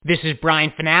This is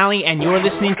Brian Finale, and you're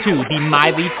listening to the My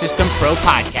Lead System Pro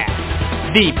podcast,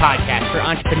 the podcast for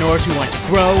entrepreneurs who want to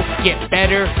grow, get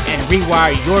better, and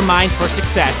rewire your mind for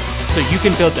success so you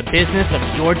can build the business of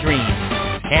your dreams.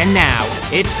 And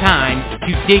now, it's time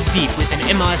to dig deep with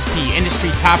an MLSP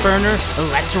industry top earner.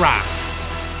 Let's rock.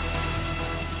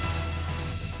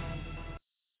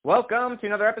 Welcome to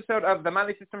another episode of the My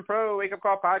Lead System Pro Wake Up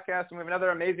Call podcast, and we have another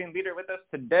amazing leader with us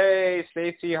today.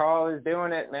 Stacey Hall is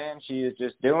doing it, man. She is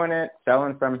just doing it,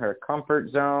 selling from her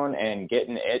comfort zone and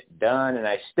getting it done. And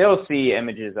I still see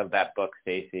images of that book,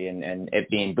 Stacey, and it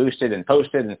being boosted and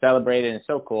posted and celebrated, and it's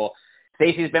so cool.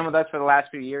 Stacey's been with us for the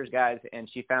last few years, guys, and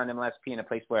she found MLSP in a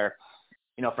place where,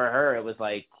 you know, for her, it was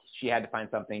like she had to find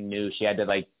something new. She had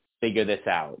to, figure this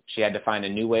out. She had to find a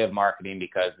new way of marketing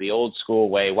because the old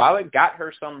school way, while it got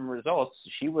her some results,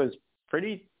 she was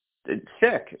pretty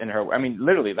sick in her,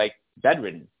 literally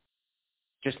bedridden.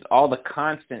 Just all the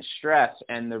constant stress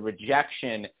and the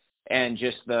rejection and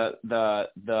just the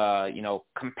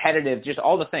competitive, just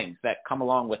all the things that come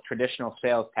along with traditional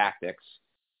sales tactics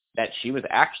that she was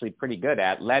actually pretty good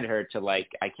at led her to I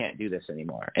can't do this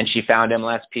anymore. And she found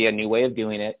MLSP, a new way of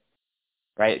doing it.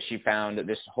 Right, she found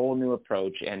this whole new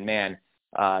approach, and man,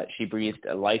 she breathed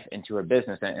life into her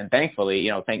business, and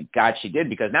thankfully, thank God she did,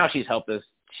 because now she's helped us,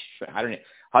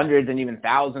 hundreds and even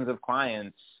thousands of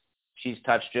clients she's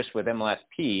touched just with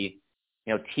MLSP,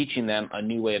 teaching them a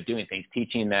new way of doing things,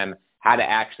 teaching them how to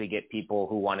actually get people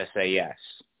who want to say yes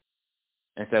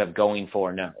instead of going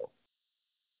for no.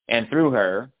 And through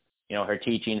her, her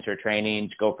teachings, her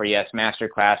trainings, Go for Yes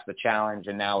Masterclass, the challenge,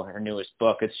 and now her newest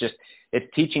book, it's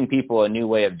teaching people a new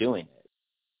way of doing it.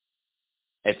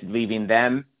 It's leaving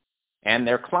them and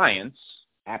their clients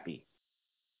happy.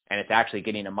 And it's actually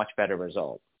getting a much better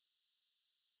result.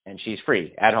 And she's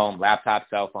free, at home, laptop,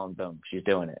 cell phone, boom, she's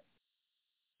doing it.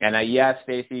 And yes,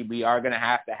 Stacey, we are going to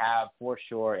have, for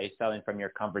sure, a Selling from Your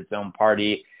Comfort Zone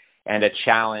party and a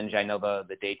challenge. I know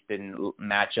the dates didn't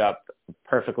match up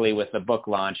perfectly with the book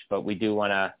launch, but we do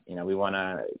want to, we want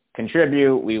to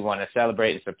contribute. We want to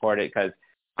celebrate and support it because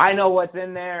I know what's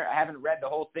in there. I haven't read the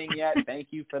whole thing yet. Thank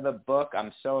you for the book.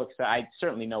 I'm so excited. I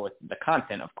certainly know what the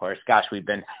content, of course. Gosh, we've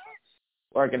been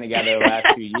working together the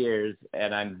last few years,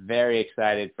 and I'm very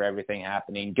excited for everything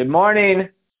happening. Good morning.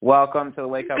 Welcome to the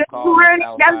Wake Up Call. Good morning.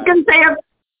 I was going to say,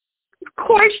 of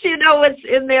course you know what's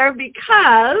in there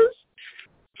because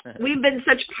we've been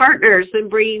such partners in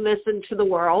bringing this into the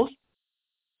world.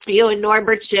 You and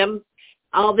Norbert, Jim,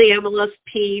 all the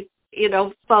MLSP,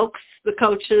 folks, the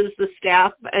coaches, the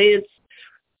staff. It's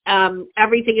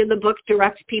everything in the book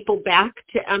directs people back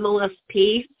to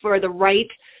MLSP for the right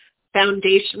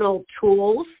foundational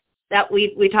tools that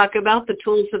we talk about, the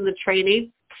tools in the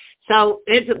training. So,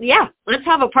 let's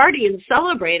have a party and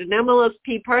celebrate, an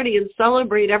MLSP party, and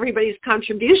celebrate everybody's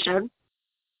contribution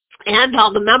and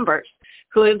all the members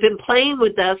who have been playing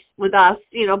with us,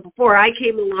 before I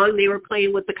came along, they were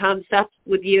playing with the concepts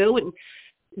with you and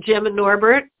Jim and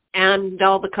Norbert and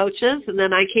all the coaches. And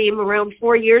then I came around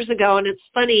 4 years ago, and it's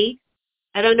funny,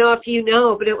 I don't know if you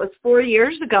know, but it was 4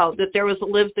 years ago that there was a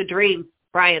Live the Dream,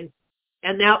 Brian.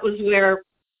 And that was where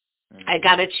I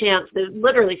got a chance,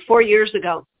 literally 4 years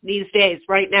ago, these days,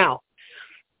 right now,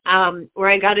 where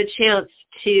I got a chance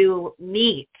to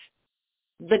meet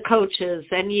the coaches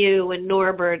and you and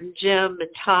Norbert and Jim and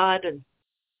Todd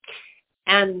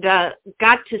and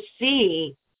got to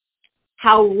see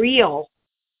how real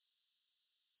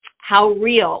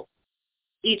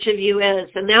each of you is.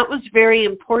 And that was very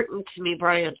important to me,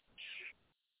 Brian,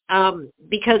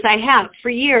 because I had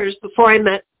for years before I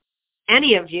met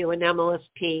any of you in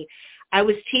MLSP, I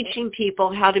was teaching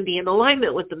people how to be in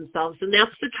alignment with themselves. And that's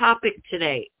the topic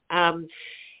today.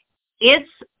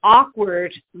 It's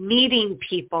awkward meeting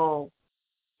people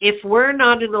if we're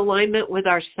not in alignment with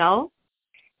ourselves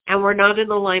and we're not in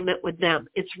alignment with them.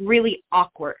 It's really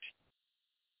awkward.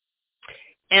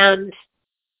 And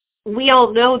we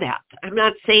all know that. I'm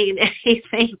not saying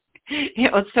anything.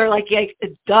 It's sort of like,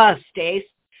 duh, Stace.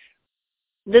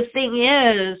 The thing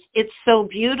is, it's so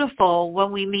beautiful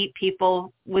when we meet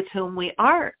people with whom we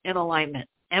are in alignment.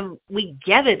 And we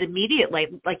get it immediately,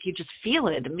 like you just feel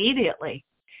it immediately.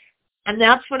 And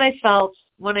that's what I felt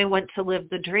when I went to Live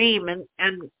the Dream.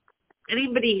 And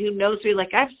anybody who knows me,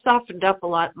 I've softened up a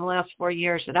lot in the last 4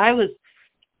 years, and I was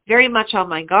very much on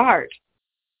my guard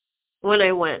when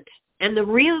I went. And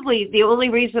the only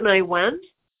reason I went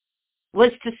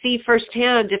was to see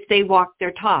firsthand if they walked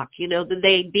their talk, the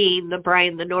they being the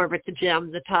Brian, the Norbert, the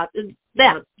Jim, the Todd,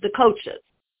 them, the coaches.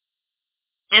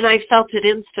 And I felt it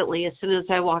instantly as soon as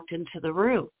I walked into the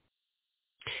room.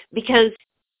 Because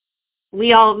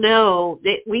we all know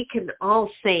that we can all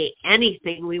say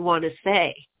anything we want to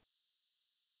say.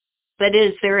 But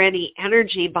is there any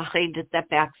energy behind it that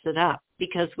backs it up?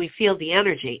 Because we feel the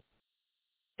energy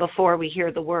before we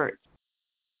hear the words.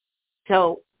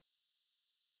 So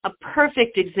a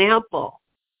perfect example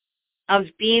of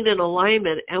being in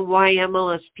alignment and why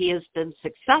MLSP has been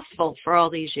successful for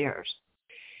all these years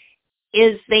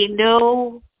is they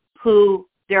know who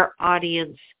their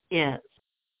audience is.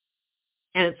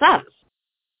 And it's us,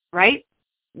 right?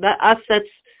 Us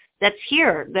that's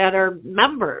here, that are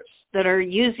members, that are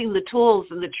using the tools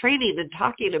and the training and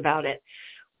talking about it.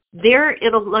 They're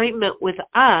in alignment with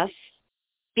us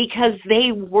because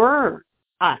they were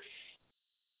us.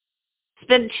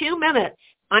 Spend 2 minutes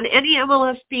on any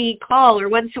MLSP call or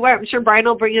whatsoever. I'm sure Brian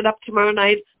will bring it up tomorrow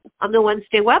night on the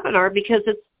Wednesday webinar because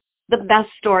it's the best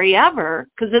story ever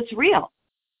because it's real.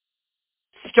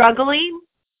 Struggling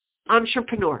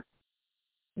entrepreneur.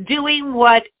 Doing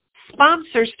what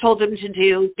sponsors told him to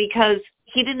do because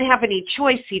he didn't have any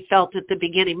choice, he felt at the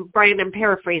beginning. Brian, I'm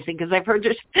paraphrasing because I've heard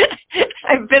this.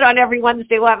 I've been on every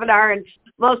Wednesday webinar and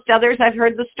most others. I've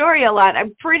heard the story a lot.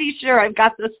 I'm pretty sure I've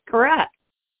got this correct.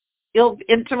 You'll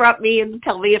interrupt me and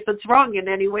tell me if it's wrong in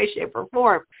any way, shape, or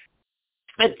form.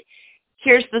 But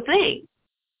here's the thing.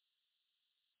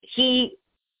 He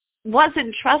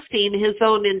wasn't trusting his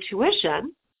own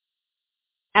intuition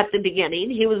at the beginning.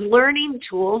 He was learning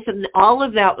tools, and all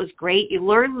of that was great. You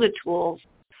learn the tools,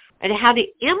 and how to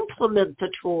implement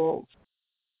the tools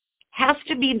has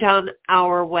to be done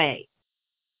our way.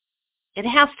 It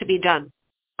has to be done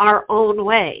our own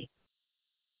way.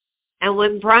 And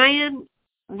when Brian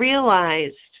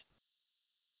realized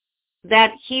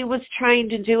that he was trying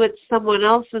to do it someone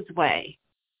else's way,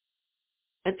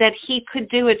 but that he could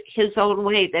do it his own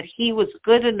way, that he was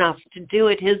good enough to do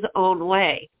it his own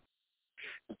way.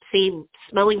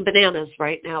 Smelling bananas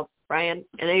right now, Brian,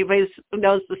 and anybody who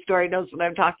knows the story knows what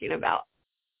I'm talking about.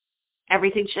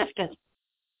 Everything shifted.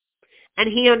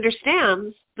 And he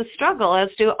understands the struggle, as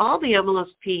do all the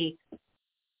MLSP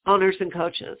owners and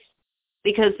coaches,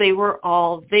 because they were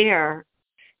all there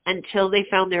until they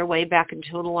found their way back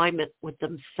into an alignment with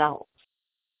themselves.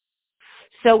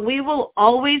 So we will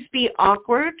always be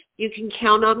awkward. You can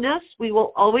count on this. We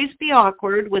will always be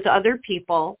awkward with other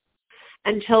people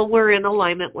until we're in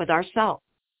alignment with ourselves.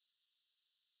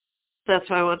 That's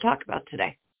what I want to talk about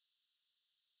today.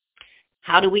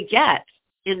 How do we get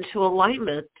into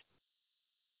alignment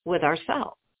with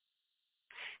ourselves?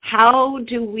 How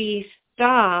do we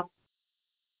stop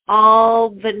all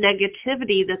the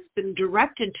negativity that's been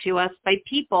directed to us by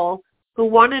people who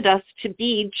wanted us to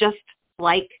be just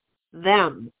like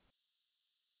them?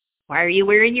 Why are you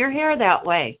wearing your hair that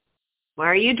way? Why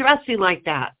are you dressing like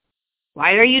that?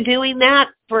 Why are you doing that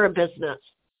for a business?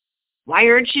 Why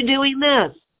aren't you doing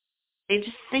this? They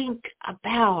just think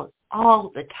about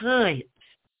all the time.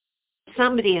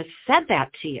 Somebody has said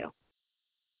that to you.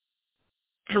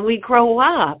 And we grow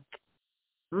up,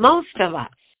 most of us,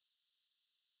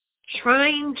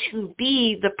 trying to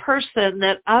be the person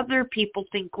that other people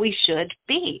think we should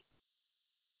be.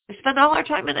 We spend all our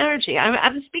time and energy.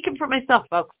 I'm speaking for myself,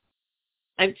 folks.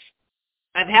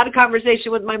 I've had a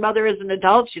conversation with my mother as an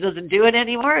adult. She doesn't do it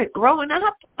anymore. Growing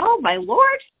up, oh my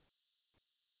Lord.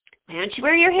 Why don't you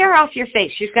wear your hair off your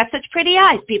face? You've got such pretty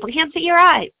eyes. People can't see your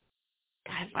eyes.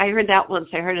 God, I heard that once.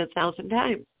 I heard it 1,000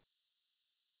 times.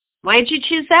 Why did you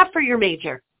choose that for your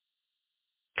major?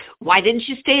 Why didn't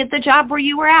you stay at the job where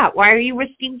you were at? Why are you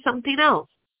risking something else?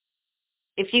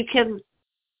 If you can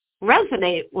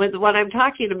resonate with what I'm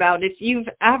talking about, if you've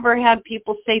ever had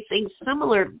people say things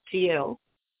similar to you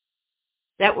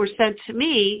that were said to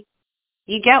me,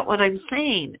 you get what I'm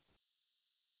saying.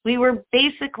 We were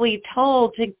basically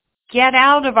told to get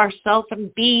out of ourselves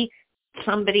and be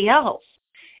somebody else.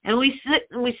 And we sit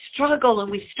and we struggle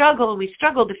and we struggle and we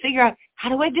struggle to figure out, how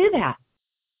do I do that?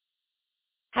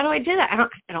 How do I do that?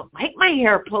 I don't like my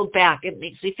hair pulled back. It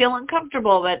makes me feel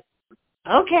uncomfortable, but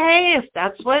okay, if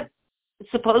that's what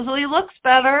supposedly looks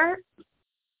better.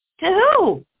 To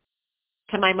who?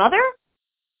 To my mother?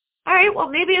 All right, well,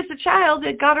 maybe as a child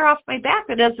it got her off my back,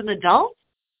 but as an adult,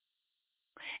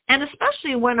 and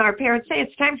especially when our parents say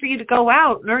it's time for you to go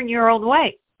out and earn your own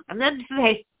way, and then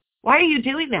say, why are you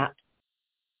doing that?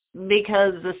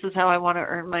 Because this is how I want to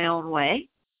earn my own way.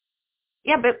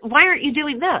 Yeah, but why aren't you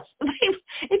doing this?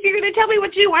 If you're going to tell me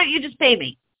what to do, why don't you just pay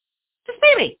me? Just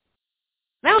pay me.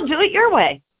 Now do it your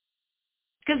way.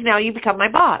 Because now you become my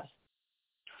boss.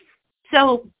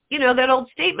 So, you know, that old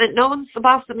statement, no one's the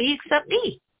boss of me except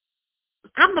me.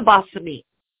 I'm the boss of me.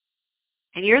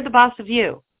 And you're the boss of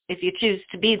you if you choose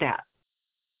to be that.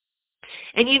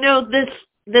 And, you know,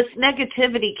 this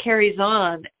negativity carries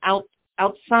on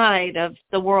outside of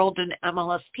the world in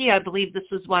MLSP. I believe this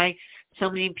is why so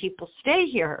many people stay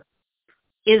here,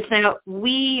 is that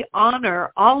we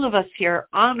honor, all of us here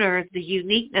honor the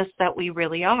uniqueness that we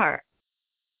really are.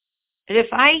 And if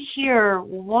I hear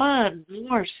one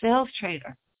more sales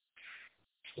trainer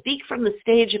speak from the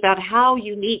stage about how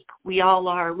unique we all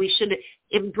are, we should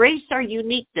embrace our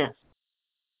uniqueness,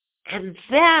 and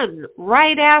then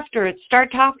right after it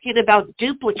start talking about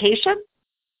duplication.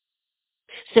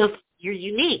 So if you're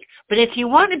unique, but if you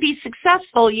want to be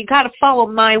successful, you got to follow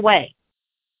my way.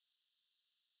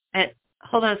 And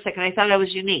hold on a second. I thought I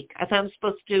was unique. I thought I'm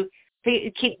supposed to.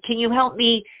 Can you help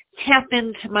me tap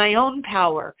into my own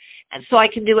power, and so I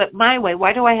can do it my way?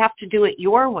 Why do I have to do it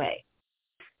your way?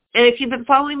 And if you've been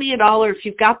following me at all, or if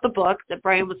you've got the book that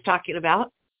Brian was talking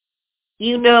about,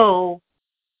 you know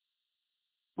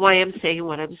why I'm saying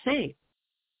what I'm saying.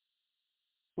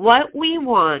 What we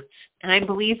want, and I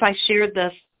believe I shared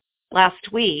this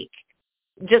last week,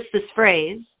 just this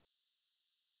phrase,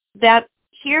 that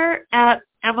here at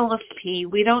MLSP,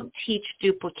 we don't teach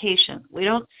duplication. We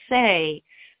don't say,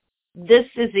 this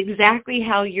is exactly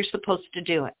how you're supposed to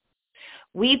do it.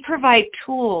 We provide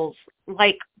tools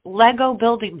like Lego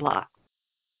building blocks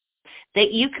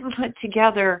that you can put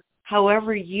together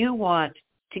however you want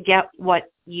to get what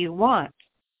you want.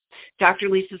 Dr.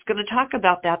 Lisa's going to talk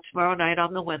about that tomorrow night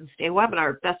on the Wednesday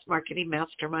webinar, Best Marketing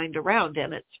Mastermind Around,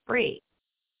 and it's free.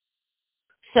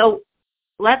 So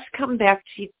let's come back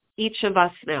to each of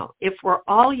us now. If we're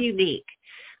all unique,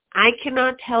 I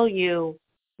cannot tell you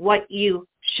what you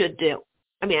should do.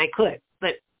 I mean, I could,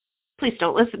 but please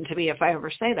don't listen to me if I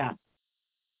ever say that.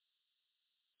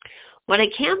 What I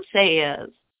can say is,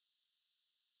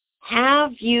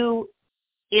 have you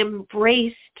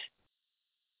embraced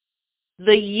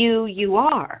the you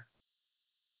are?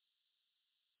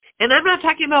 And I'm not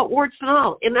talking about warts and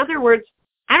all. In other words,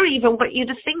 I don't even want you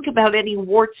to think about any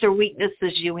warts or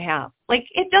weaknesses you have. Like,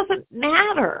 it doesn't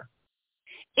matter.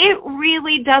 It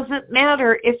really doesn't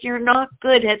matter if you're not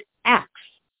good at X.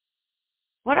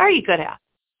 What are you good at?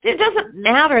 It doesn't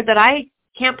matter that I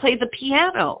can't play the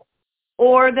piano,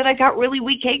 or that I got really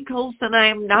weak ankles and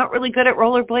I'm not really good at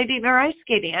rollerblading or ice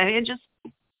skating. I mean, just,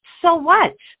 so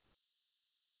what?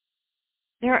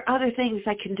 There are other things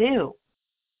I can do.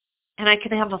 And I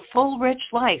can have a full, rich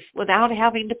life without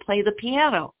having to play the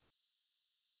piano.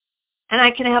 And I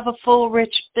can have a full,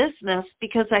 rich business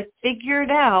because I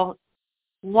figured out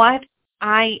what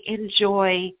I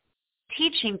enjoy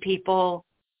teaching people,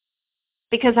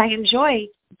 because I enjoy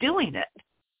doing it.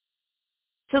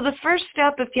 So the first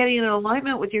step of getting in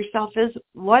alignment with yourself is,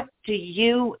 what do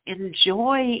you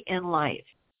enjoy in life?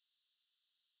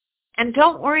 And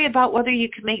don't worry about whether you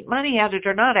can make money at it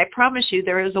or not. I promise you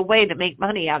there is a way to make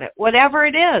money at it. Whatever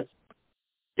it is,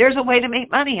 there's a way to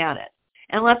make money at it.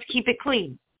 And let's keep it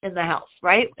clean in the house,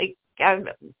 right? Like,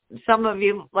 some of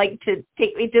you like to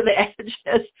take me to the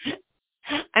edges.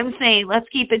 I'm saying, let's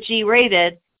keep it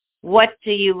G-rated. What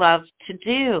do you love to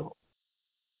do?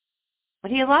 What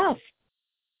do you love?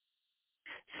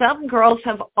 Some girls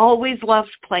have always loved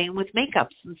playing with makeup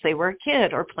since they were a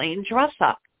kid, or playing dress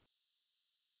up.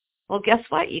 Well, guess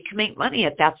what? You can make money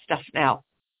at that stuff now.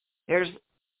 There's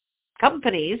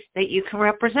companies that you can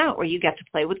represent where you get to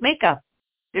play with makeup.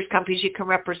 There's companies you can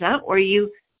represent where you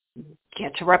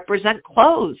get to represent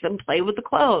clothes and play with the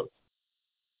clothes.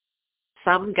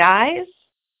 Some guys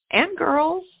and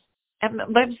girls, and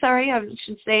I'm sorry, I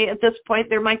should say at this point,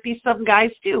 there might be some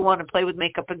guys too who want to play with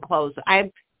makeup and clothes.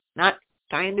 I'm not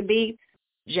trying to be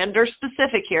gender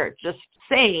specific here, just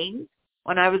saying,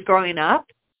 when I was growing up,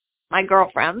 my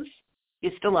girlfriends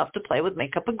used to love to play with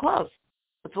makeup and clothes.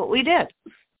 That's what we did.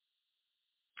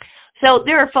 So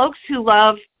there are folks who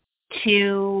love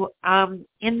to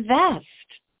invest.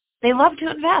 They love to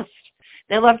invest.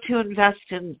 They love to invest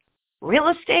in real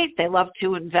estate. They love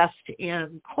to invest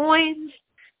in coins.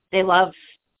 They love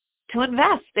to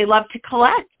invest. They love to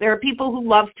collect. There are people who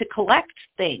love to collect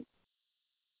things.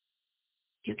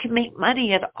 You can make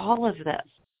money at all of this.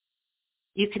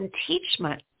 You can teach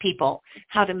people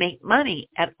how to make money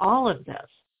at all of this.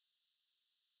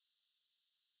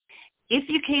 If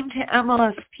you came to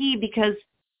MLSP because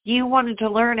you wanted to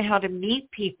learn how to meet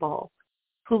people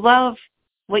who love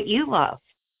what you love,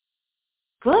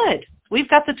 good. We've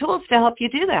got the tools to help you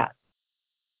do that.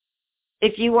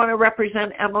 If you want to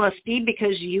represent MLSP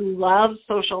because you love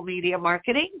social media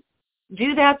marketing,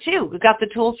 do that too. We've got the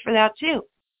tools for that too.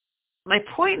 My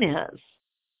point is,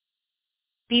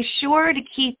 be sure to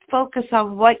keep focus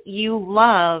on what you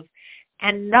love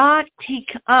and not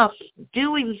take up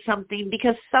doing something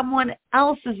because someone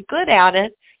else is good at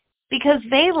it because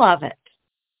they love it.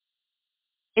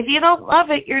 If you don't love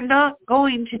it, you're not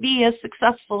going to be as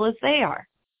successful as they are.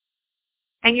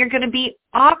 And you're going to be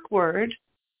awkward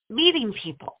meeting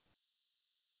people.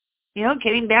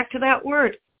 Getting back to that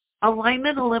word,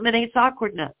 alignment eliminates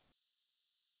awkwardness.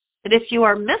 But if you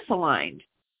are misaligned,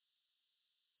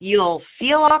 you'll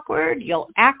feel awkward, you'll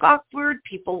act awkward,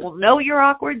 people will know you're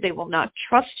awkward, they will not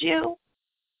trust you,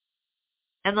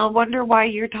 and they'll wonder why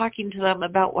you're talking to them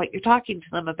about what you're talking to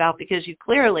them about, because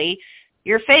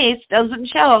your face doesn't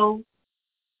show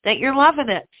that you're loving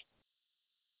it.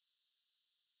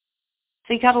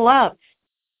 So you got to love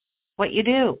what you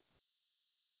do.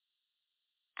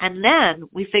 And then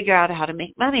we figure out how to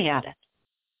make money at it.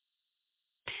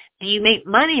 And you make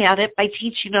money at it by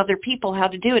teaching other people how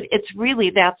to do it. It's really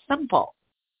that simple.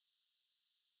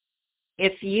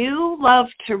 If you love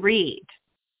to read,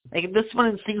 like this one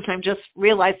of the things I'm just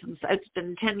realizing, it's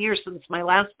been 10 years since my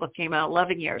last book came out,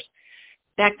 11 years.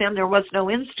 Back then there was no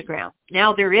Instagram.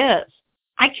 Now there is.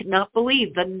 I cannot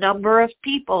believe the number of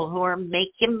people who are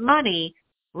making money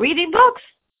reading books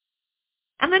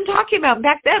and then talking about them.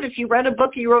 Back then, if you read a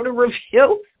book, you wrote a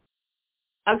review,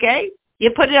 okay? You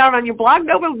put it out on your blog,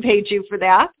 nobody paid you for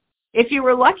that. If you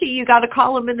were lucky, you got a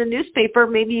column in the newspaper,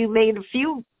 maybe you made a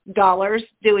few dollars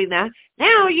doing that.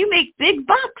 Now you make big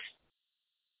bucks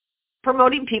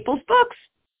promoting people's books.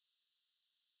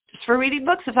 Just for reading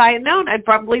books. If I had known, I'd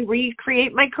probably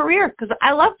recreate my career because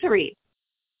I love to read.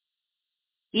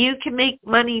 You can make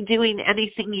money doing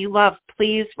anything you love.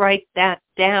 Please write that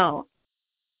down.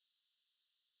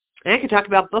 And I could talk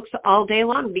about books all day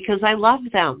long because I love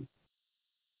them.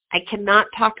 I cannot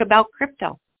talk about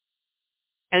crypto.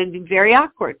 And it'd be very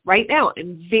awkward right now.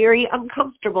 I'm very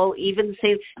uncomfortable even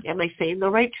saying, am I saying the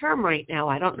right term right now?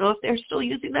 I don't know if they're still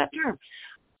using that term.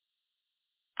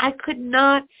 I could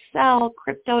not sell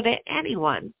crypto to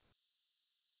anyone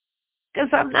because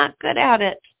I'm not good at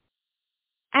it.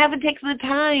 I haven't taken the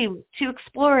time to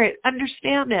explore it,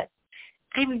 understand it.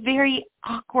 I'm very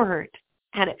awkward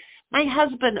at it. My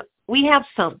husband, we have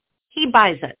some. He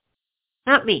buys it,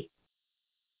 not me.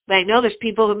 But I know there's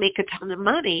people who make a ton of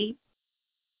money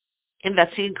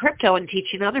investing in crypto and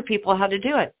teaching other people how to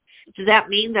do it. Does that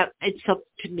mean that it's up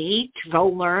to me to go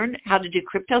learn how to do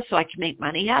crypto so I can make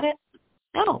money at it?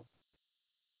 No.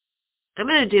 I'm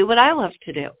going to do what I love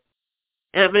to do.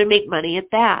 And I'm going to make money at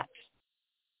that.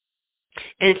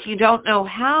 And if you don't know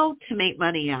how to make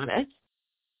money at it,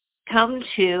 come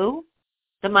to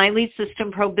the My Lead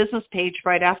System Pro business page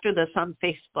right after this on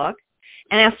Facebook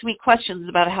and ask me questions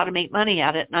about how to make money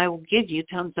at it, and I will give you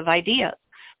tons of ideas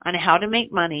on how to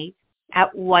make money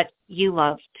at what you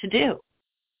love to do.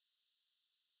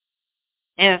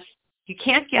 And if you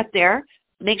can't get there,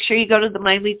 make sure you go to the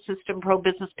My Lead System Pro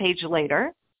business page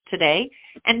later today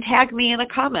and tag me in a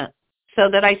comment so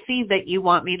that I see that you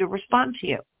want me to respond to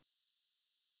you.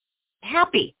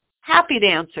 Happy to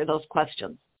answer those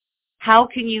questions. How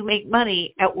can you make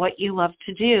money at what you love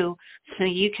to do so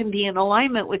you can be in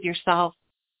alignment with yourself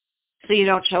so you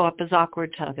don't show up as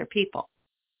awkward to other people?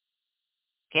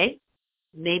 Okay?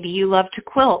 Maybe you love to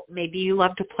quilt. Maybe you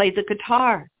love to play the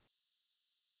guitar.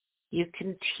 You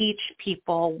can teach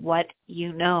people what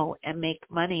you know and make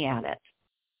money at it.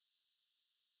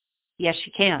 Yes,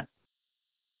 you can.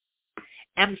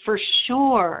 And for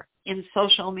sure, in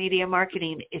social media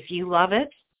marketing, if you love it,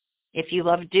 if you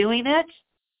love doing it,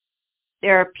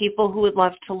 there are people who would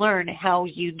love to learn how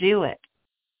you do it.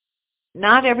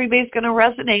 Not everybody's going to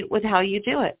resonate with how you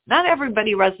do it. Not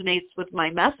everybody resonates with my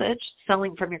message,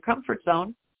 selling from your comfort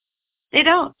zone. They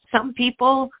don't. Some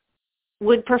people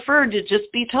would prefer to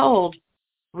just be told,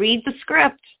 read the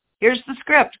script. Here's the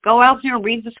script. Go out there and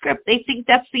read the script. They think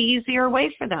that's the easier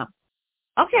way for them.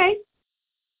 Okay.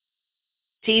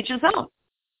 To each his own.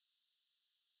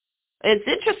 It's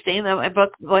interesting that my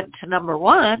book went to number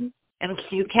 1 in a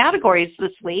few categories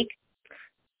this week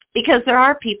because there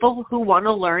are people who want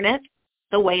to learn it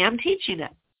the way I'm teaching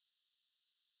it.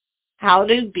 How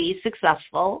to be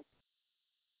successful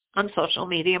on social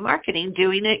media marketing,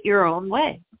 doing it your own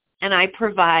way. And I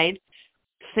provide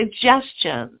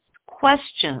suggestions,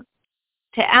 questions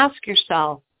to ask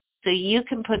yourself so you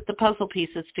can put the puzzle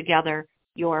pieces together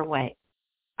your way.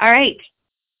 All right.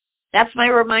 That's my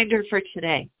reminder for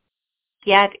today.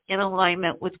 Get in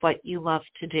alignment with what you love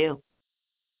to do.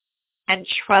 And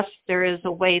trust there is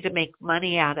a way to make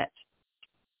money at it.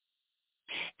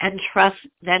 And trust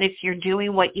that if you're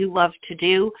doing what you love to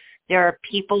do, there are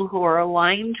people who are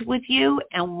aligned with you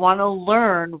and want to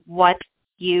learn what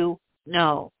you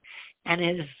know. And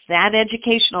it is that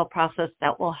educational process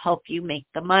that will help you make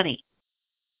the money.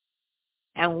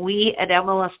 And we at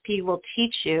MLSP will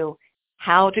teach you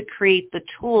how to create the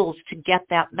tools to get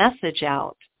that message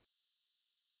out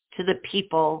to the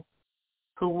people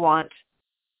who want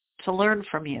to learn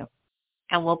from you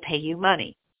and will pay you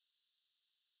money.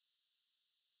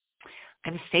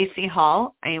 I'm Stacy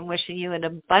Hall. I am wishing you an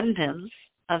abundance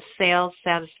of sales,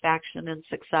 satisfaction, and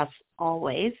success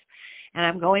always. And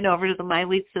I'm going over to the My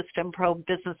Lead System Pro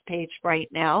business page right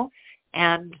now,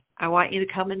 and I want you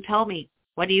to come and tell me,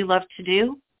 what do you love to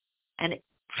do, and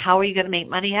how are you going to make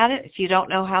money at it? If you don't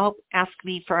know how, ask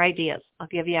me for ideas. I'll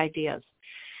give you ideas.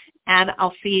 And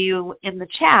I'll see you in the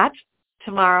chat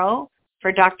tomorrow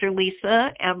for Dr.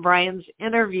 Lisa and Brian's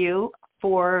interview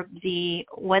for the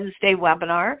Wednesday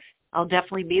webinar. I'll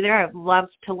definitely be there. I'd love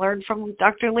to learn from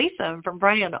Dr. Lisa and from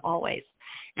Brian always.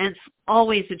 And it's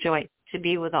always a joy to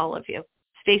be with all of you.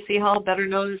 Stacy Hall, better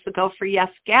known as the Go For Yes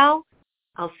Gal.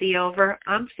 I'll see you over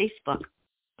on Facebook.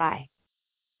 Bye.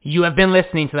 You have been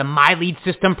listening to the My Lead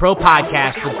System Pro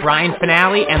podcast with Brian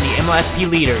Finale and the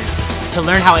MLSP leaders. To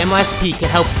learn how MLSP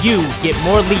can help you get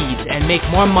more leads and make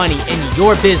more money in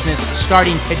your business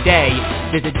starting today,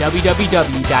 visit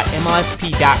www.mlsp.com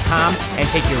and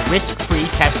take your risk-free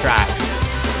test drive.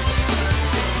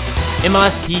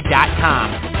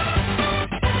 MLSP.com.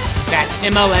 That's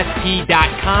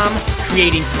MLSP.com,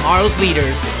 creating tomorrow's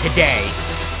leaders today.